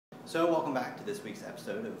So welcome back to this week's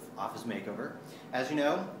episode of Office Makeover. As you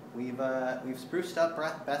know, we've spruced up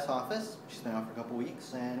Beth's office. She's been out for a couple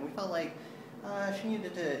weeks, and we felt like she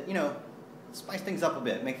needed to, spice things up a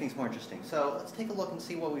bit, make things more interesting. So let's take a look and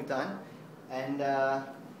see what we've done, and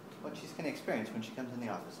what she's going to experience when she comes in the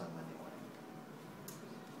office on Monday morning.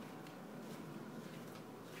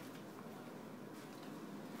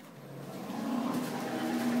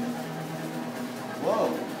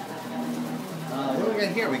 Whoa! What do we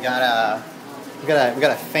got here? We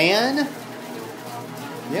got a fan.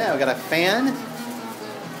 Yeah, we got a fan.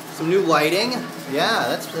 Some new lighting. Yeah,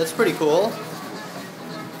 that's pretty cool.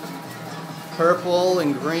 Purple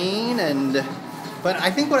and green, but I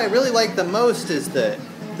think what I really like the most is the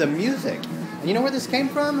music. And you know where this came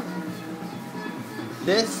from?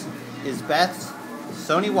 This is Beth's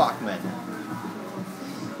Sony Walkman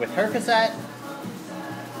with her cassette.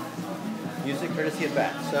 Music courtesy of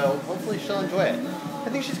Beth. So hopefully she'll enjoy it. I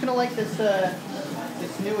think she's gonna like this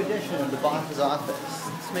new edition of the boss's office.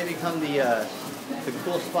 This may become the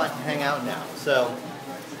cool spot to hang out now. So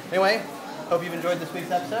anyway, hope you've enjoyed this week's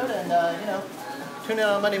episode, and tune in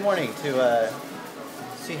on Monday morning to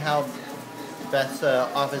see how Beth's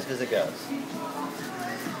office visit goes.